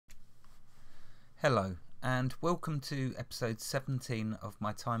Hello and welcome to episode 17 of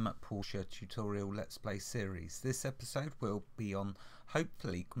my Time at Portia tutorial Let's Play series. This episode will be on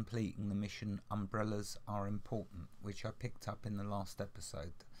hopefully completing the mission Umbrellas Are Important, which I picked up in the last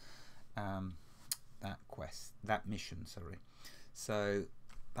episode. That mission, sorry. So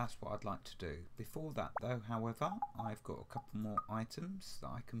that's what I'd like to do. Before that though, however, I've got a couple more items that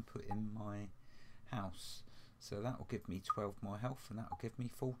I can put in my house. So that will give me 12 more health and that will give me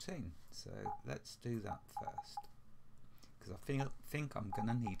 14. So let's do that first, because I think I'm going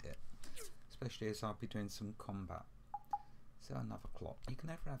to need it, especially as I'll be doing some combat. So another clock. You can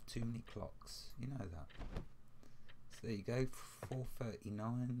never have too many clocks, you know that. So there you go,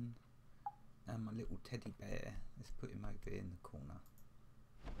 4:39. And my little teddy bear, let's put him over here in the corner.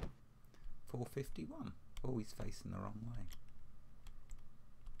 4:51. Oh, he's facing the wrong way.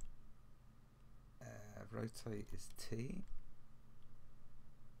 Rotate is T.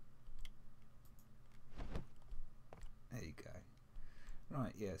 There you go.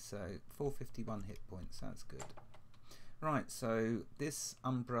 Right, yeah, so 451 hit points, that's good. Right, so this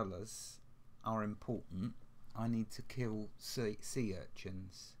umbrellas are important. I need to kill sea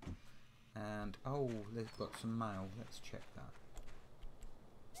urchins. And, oh, they've got some mail. Let's check that.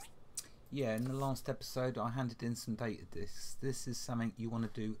 Yeah, in the last episode I handed in some data discs. This is something you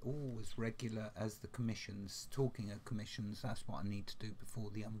want to do as regular as the commissions. Talking of commissions, that's what I need to do before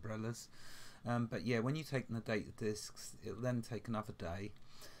the umbrellas. But yeah, when you take the data discs, it'll then take another day.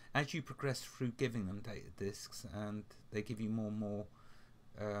 As you progress through giving them data discs, and they give you more and more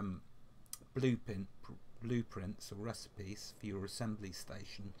blueprints or recipes for your assembly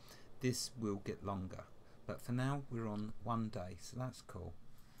station, this will get longer. But for now, we're on 1 day, so that's cool.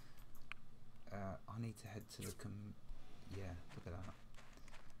 I need to head to the yeah, look at that.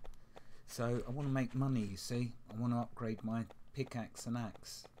 So I want to make money, you see. I want to upgrade my pickaxe and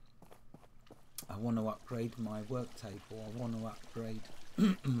axe. I want to upgrade my work table. I want to upgrade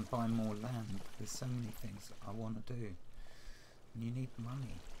buy more land. There's so many things that I want to do. And you need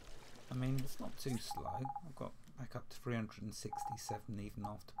money. I mean, it's not too slow. I've got back up to 367 even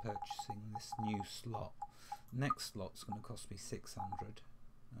after purchasing this new slot. Next slot's going to cost me 600.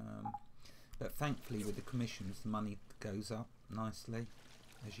 But thankfully with the commissions the money goes up nicely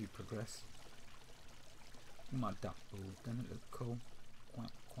as you progress. My duck ball, doesn't it look cool?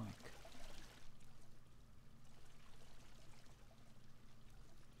 Quack quack.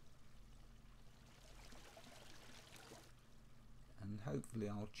 And hopefully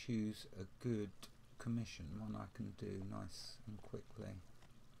I'll choose a good commission, one I can do nice and quickly.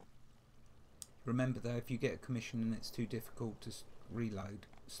 Remember though, if you get a commission and it's too difficult to reload,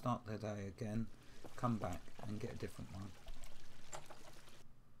 start the day again, come back and get a different one.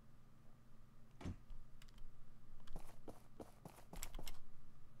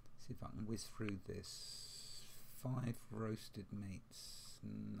 See if I can whiz through this. 5 roasted meats,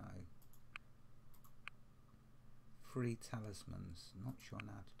 no. 3 talismans, not sure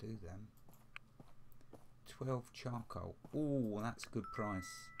how to do them. 12 charcoal, oh that's a good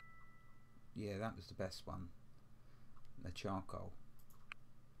price. Yeah, that was the best one, the charcoal.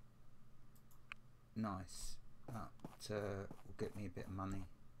 Nice, that will get me a bit of money.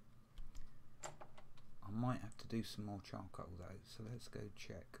 I might have to do some more charcoal though, so let's go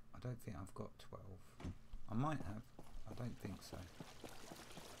check. I don't think I've got 12. I might have, I don't think so.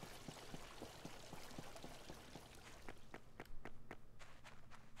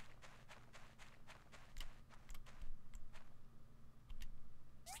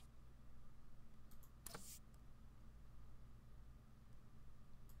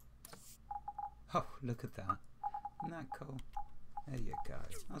 Oh, look at that. Isn't that cool? There you go.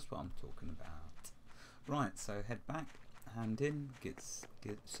 That's what I'm talking about. Right, so head back, hand in, get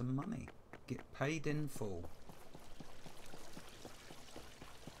some money. Get paid in full.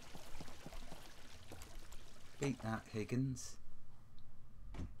 Beat that, Higgins.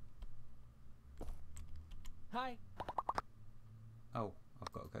 Hi. Oh,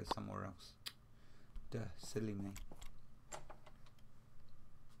 I've got to go somewhere else. Duh, silly me.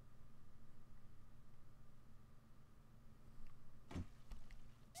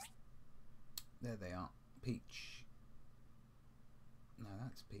 There they are. Peach. No,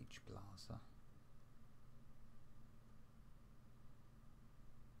 that's Peach Plaza.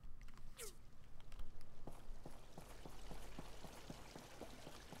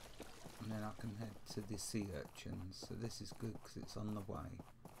 And then I can head to the sea urchins. So this is good because it's on the way.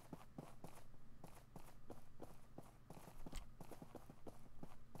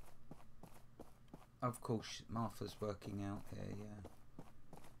 Of course, Martha's working out here, yeah.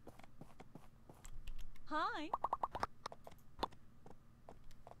 Hi.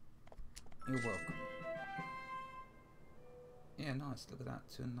 You're welcome. Yeah, nice. Look at that.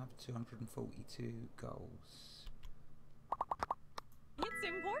 Another 242 goals. It's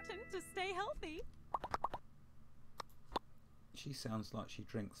important to stay healthy. She sounds like she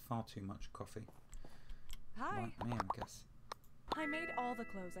drinks far too much coffee. Hi. Like me, I guess. I made all the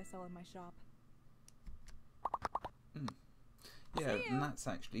clothes I sell in my shop. Yeah, and that's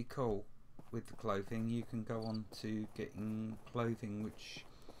actually cool. With the clothing, you can go on to getting clothing which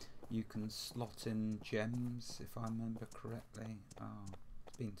you can slot in gems, if I remember correctly. Oh,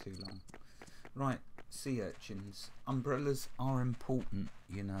 it's been too long. Right, sea urchins. Umbrellas are important,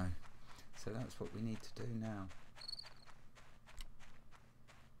 you know. So that's what we need to do now.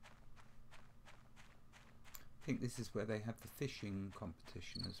 I think this is where they have the fishing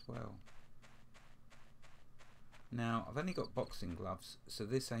competition as well. Now, I've only got boxing gloves, so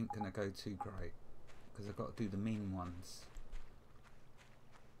this ain't going to go too great, because I've got to do the mean ones.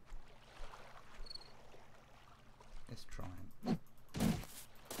 Let's try them.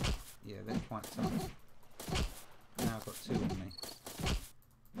 Yeah, they're quite tough. Now I've got two on me.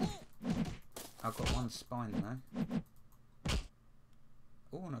 I've got one spine though.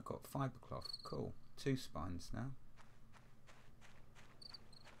 Oh, and I've got fibre cloth. Cool. Two spines now.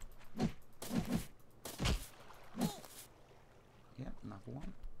 Yep, another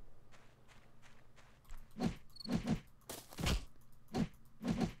one.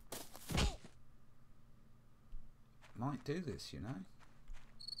 Might do this, you know.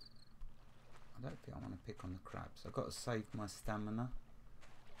 I don't think I want to pick on the crabs. I've got to save my stamina.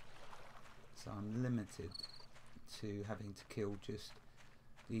 So I'm limited to having to kill just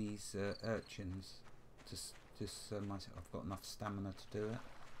these urchins. I've got enough stamina to do it.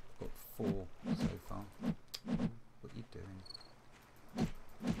 I've got 4 so far. What are you doing?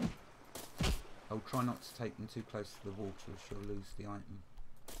 Oh, try not to take them too close to the water or she'll lose the item.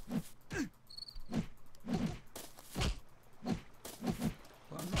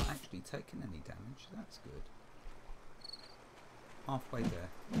 Well, I'm not actually taking any damage. That's good. Halfway there.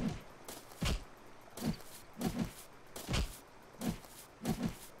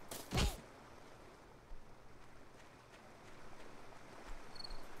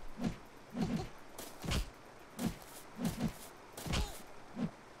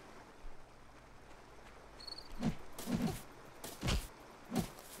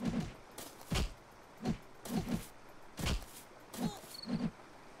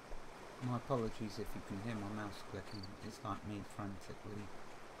 Apologies if you can hear my mouse clicking. It's like me frantically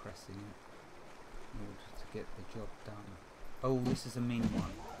pressing it in order to get the job done. Oh, this is a mean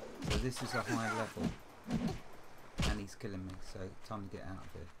one. So this is a high level. And he's killing me, so time to get out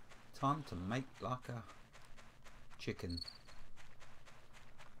of here. Time to make like a chicken.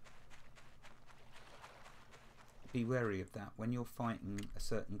 Be wary of that. When you're fighting a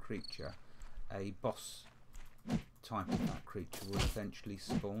certain creature, a boss type of that creature will eventually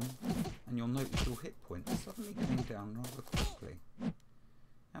spawn, and you'll notice your hit points suddenly going down rather quickly.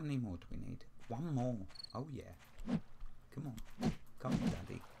 How many more do we need? One more. Oh yeah. Come on. Come on,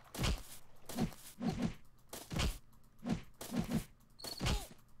 Daddy.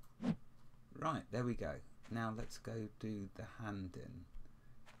 Right, there we go. Now let's go do the hand in,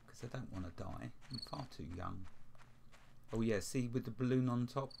 because I don't want to die. I'm far too young. Oh yeah, see, with the balloon on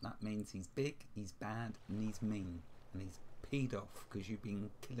top, that means he's big, he's bad, and he's mean. And he's peed off because you've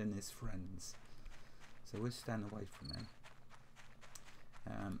been killing his friends. So we'll stand away from him.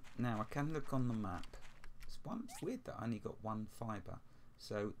 Now I can look on the map. It's weird that I only got 1 fibre.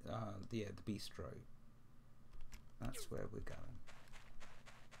 So yeah, the bistro. That's where we're going.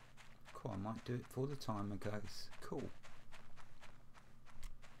 Cool, I might do it for the timer, guys. Cool.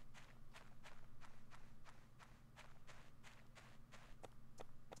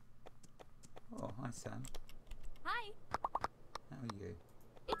 Oh, hi Sam. Hi. How are you?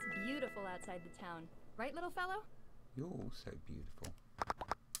 It's beautiful outside the town. Right, little fellow? You're also beautiful.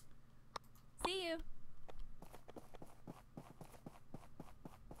 See you.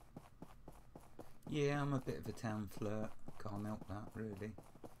 Yeah, I'm a bit of a town flirt. Can't help that, really.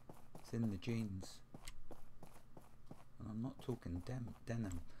 It's in the genes. And I'm not talking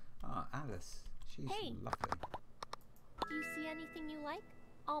denim. Ah, Alice. She's Hey. lovely. Do you see anything you like?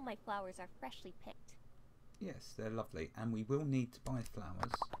 All my flowers are freshly picked. Yes, they're lovely. And we will need to buy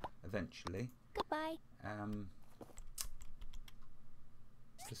flowers eventually. Goodbye.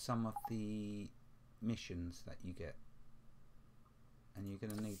 For some of the missions that you get. And you're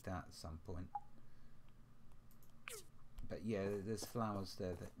going to need that at some point. But yeah, there's flowers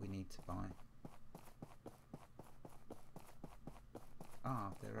there that we need to buy.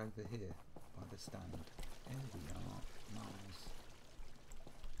 Ah, they're over here by the stand. There we are. Nice.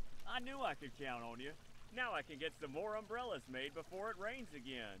 knew I could count on you. Now I can get some more umbrellas made before it rains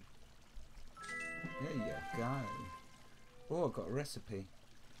again. There you go. Oh, I've got a recipe.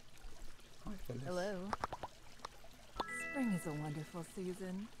 Hi, Phyllis. Hello. Spring is a wonderful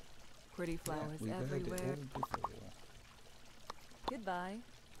season. Pretty flowers We've everywhere. heard it all before. Goodbye.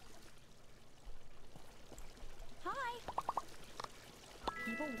 Hi!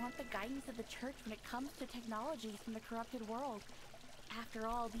 People want the guidance of the church when it comes to technologies from the corrupted world. After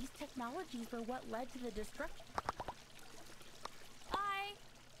all, these technologies were what led to the destruction. Bye!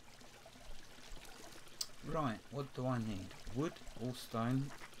 Right, what do I need? Wood or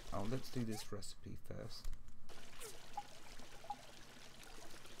stone? Oh, let's do this recipe first.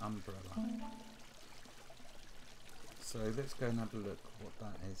 Umbrella. So let's go and have a look what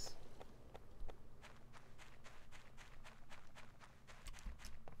that is.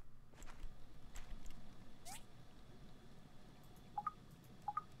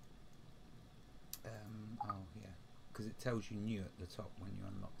 Oh yeah, because it tells you new at the top when you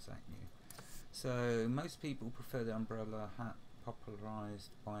unlock something new. So most people prefer the umbrella hat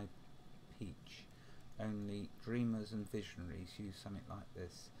popularised by Peach. Only dreamers and visionaries use something like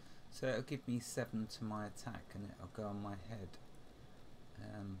this. So it'll give me 7 to my attack and it'll go on my head.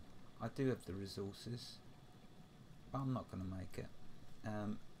 I do have the resources, but I'm not going to make it.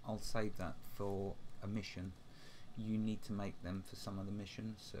 I'll save that for a mission. You need to make them for some of the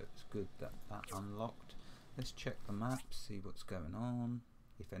missions, so it's good that that unlocked. Let's check the map, see what's going on,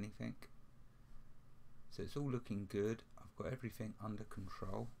 if anything. So it's all looking good. I've got everything under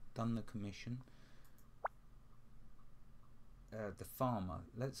control. Done the commission. The farmer.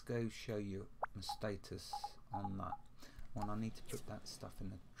 Let's go show you my status on that one. I need to put that stuff in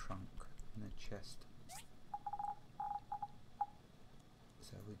the trunk, in the chest.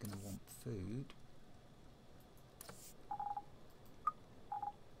 So we're going to want food.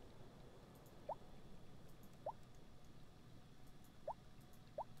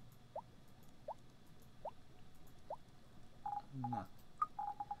 No.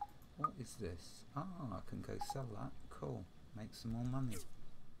 What is this? Ah, I can go sell that. Cool. Make some more money.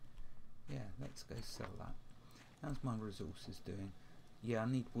 Yeah, let's go sell that. How's my resources doing? Yeah, I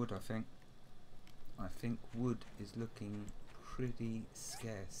need wood, I think. I think wood is looking pretty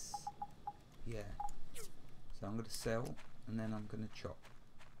scarce. Yeah. So I'm going to sell and then I'm going to chop.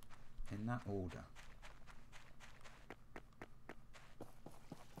 In that order.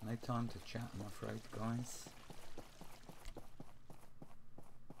 No time to chat, I'm afraid, guys.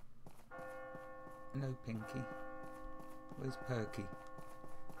 Hello, Pinky. Where's Perky?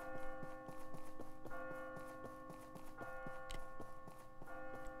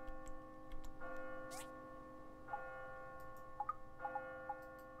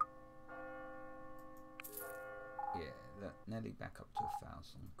 Yeah, look, nearly back up to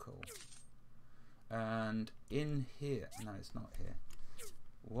 1,000. Cool. And in here, no, it's not here.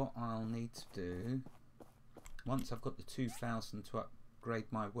 What I'll need to do, once I've got the 2,000 to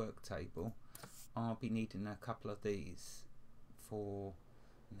upgrade my work table, I'll be needing a couple of these for,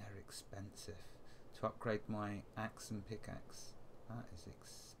 and they're expensive, to upgrade my axe and pickaxe. That is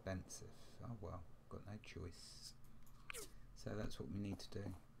expensive. Oh well, got no choice. So that's what we need to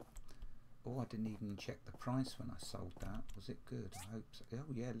do. Oh, I didn't even check the price when I sold that. Was it good? I hope so.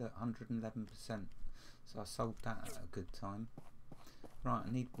 Oh yeah, look, 111%. So I sold that at a good time. Right,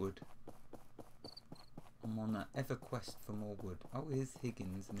 I need wood. I'm on an ever quest for more wood. Oh, here's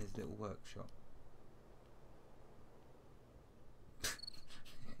Higgins and his little workshop.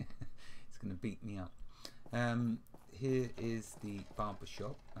 It's going to beat me up. Here is the barber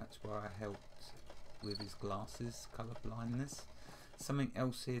shop. That's where I helped with his glasses, colour blindness. Something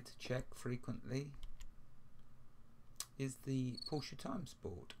else here to check frequently is the Portia Times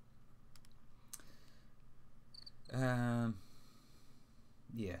board.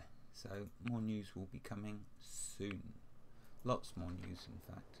 Yeah, so more news will be coming soon. Lots more news, in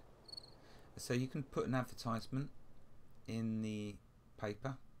fact. So you can put an advertisement in the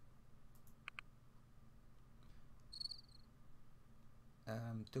paper.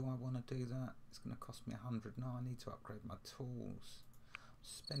 Do I want to do that? It's going to cost me 100. No, I need to upgrade my tools. I'm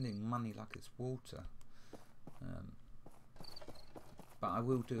spending money like it's water. But I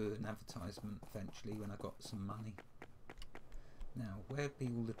will do an advertisement eventually when I got some money. Now, where be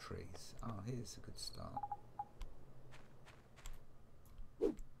all the trees? Oh, here's a good start.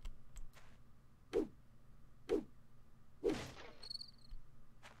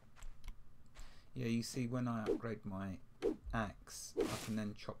 Yeah, you see, when I upgrade my axe, I can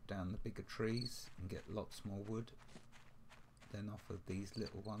then chop down the bigger trees and get lots more wood than off of these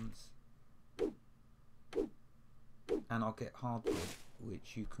little ones. And I'll get hardwood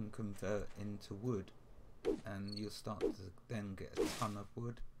which you can convert into wood, and you'll start to then get a ton of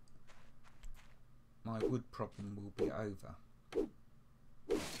wood. My wood problem will be over,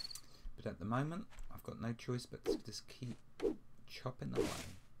 but at the moment I've got no choice but to just keep chopping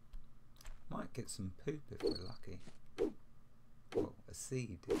away. Might get some poop if we're lucky. Well, a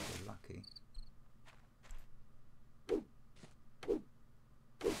seed if we're lucky.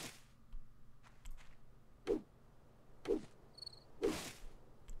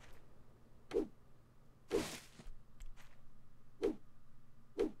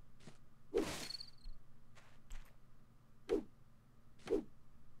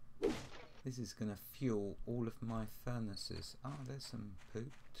 This is going to fuel all of my furnaces. Ah, there's some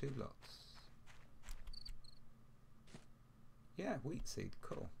poop. 2 lots. Yeah, wheat seed,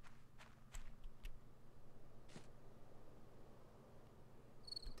 cool.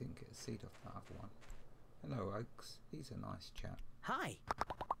 Didn't get a seed off that other one. Hello, Oaks. He's a nice chap. Hi!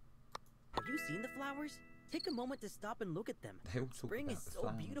 Have you seen the flowers? Take a moment to stop and look at them. They all talk Spring about is the so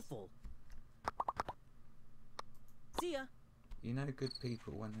flowers. beautiful. See ya! You know good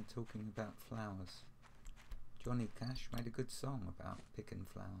people when they're talking about flowers. Johnny Cash made a good song about picking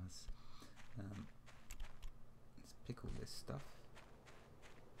flowers. Let's pick all this stuff.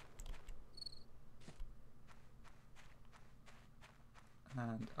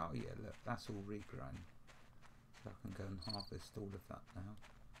 And, oh yeah, look, that's all regrown. So I can go and harvest all of that now.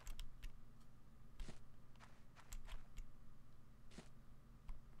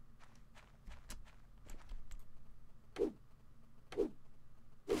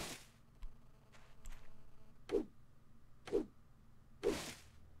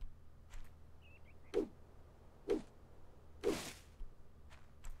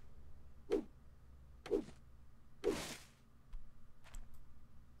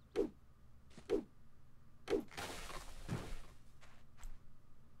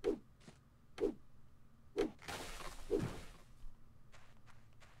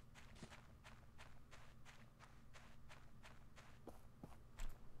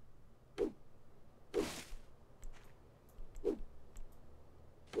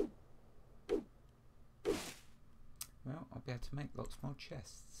 Well, I'll be able to make lots more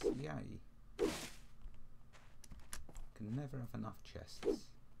chests. Yay. Can never have enough chests.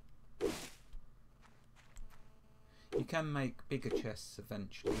 You can make bigger chests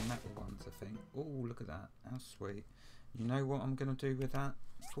eventually, metal ones I think. Oh, look at that. How sweet. You know what I'm going to do with that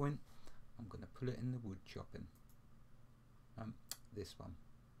point? I'm going to put it in the wood chopping. This one.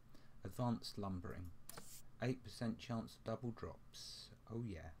 Advanced lumbering. 8% chance of double drops. Oh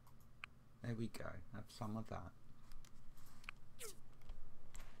yeah. There we go. Have some of that.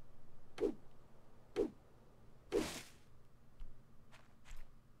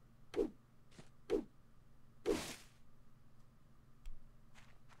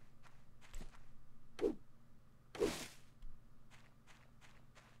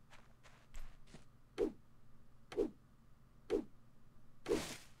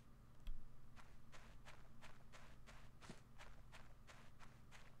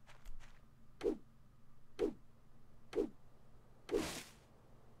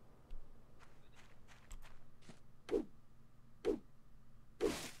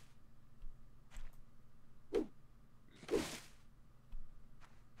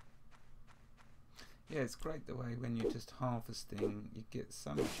 Yeah, it's great the way when you're just harvesting you get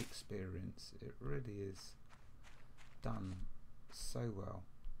so much experience. It really is done so well.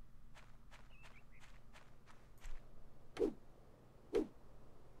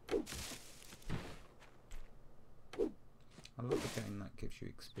 I love a game that gives you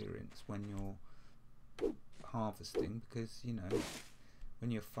experience when you're harvesting, because you know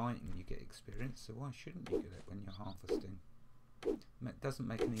when you're fighting you get experience, so why shouldn't you get it when you're harvesting? It doesn't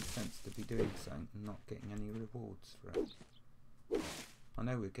make any sense to be doing something and not getting any rewards for it. I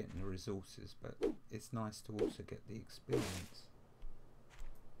know we're getting the resources, but it's nice to also get the experience.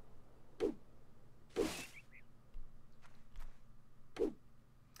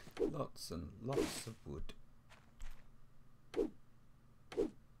 Lots and lots of wood.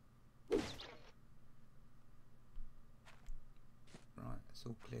 Right, let's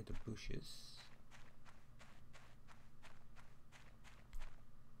all clear the bushes.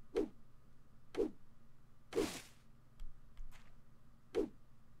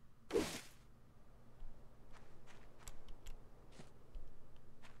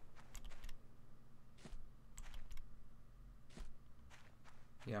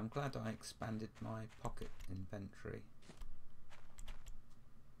 Yeah, I'm glad I expanded my pocket inventory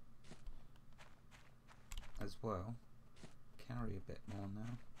as well. Carry a bit more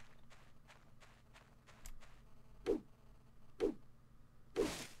now.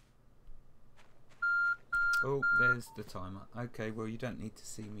 Oh, there's the timer. Okay, well, you don't need to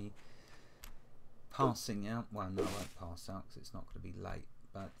see me passing out. Well, no, I won't pass out because it's not going to be late.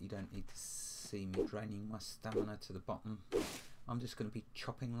 But you don't need to see me draining my stamina to the bottom. I'm just going to be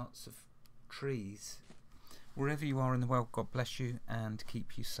chopping lots of trees. Wherever you are in the world, God bless you and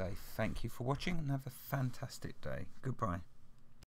keep you safe. Thank you for watching and have a fantastic day. Goodbye.